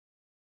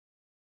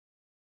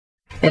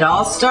It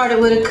all started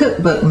with a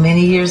cookbook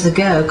many years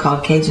ago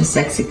called Cajun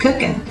Sexy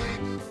Cooking.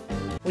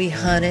 We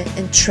hunt it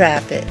and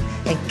trap it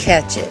and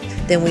catch it.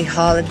 Then we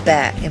haul it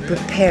back and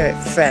prepare it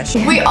fresh.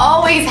 We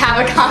always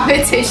have a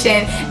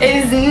competition.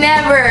 It is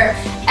never,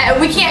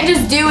 we can't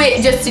just do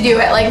it just to do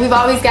it. Like we've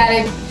always got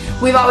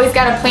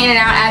to plan it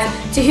out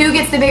as to who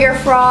gets the bigger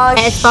frog.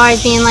 As far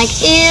as being like,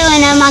 ew,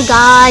 and oh my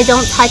God,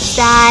 don't touch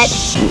that.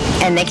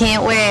 And they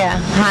can't wear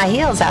high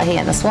heels out here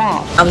in the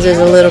swamp. There's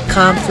a little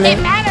conflict,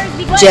 It matters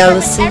because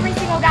jealousy. every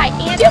single guy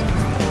and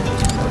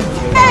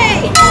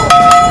Hey!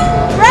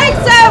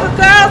 Break's over,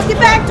 girls. Get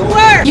back to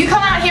work. You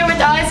come out here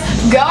with us,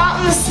 go out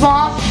in the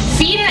swamp,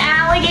 feed an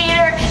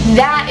alligator,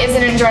 that is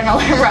an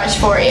adrenaline rush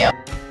for you.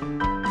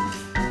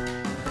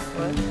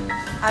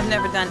 I've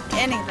never done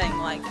anything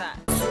like that.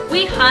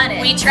 We hunt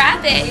it. We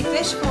trap it. We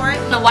fish for it.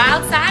 On the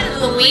wild side of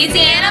the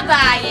Louisiana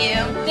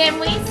bayou. Then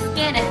we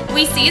skin it.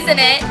 We season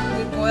it.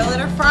 We boil it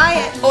or fry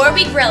it. Or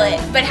we grill it.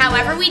 But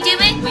however we do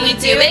it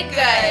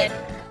good.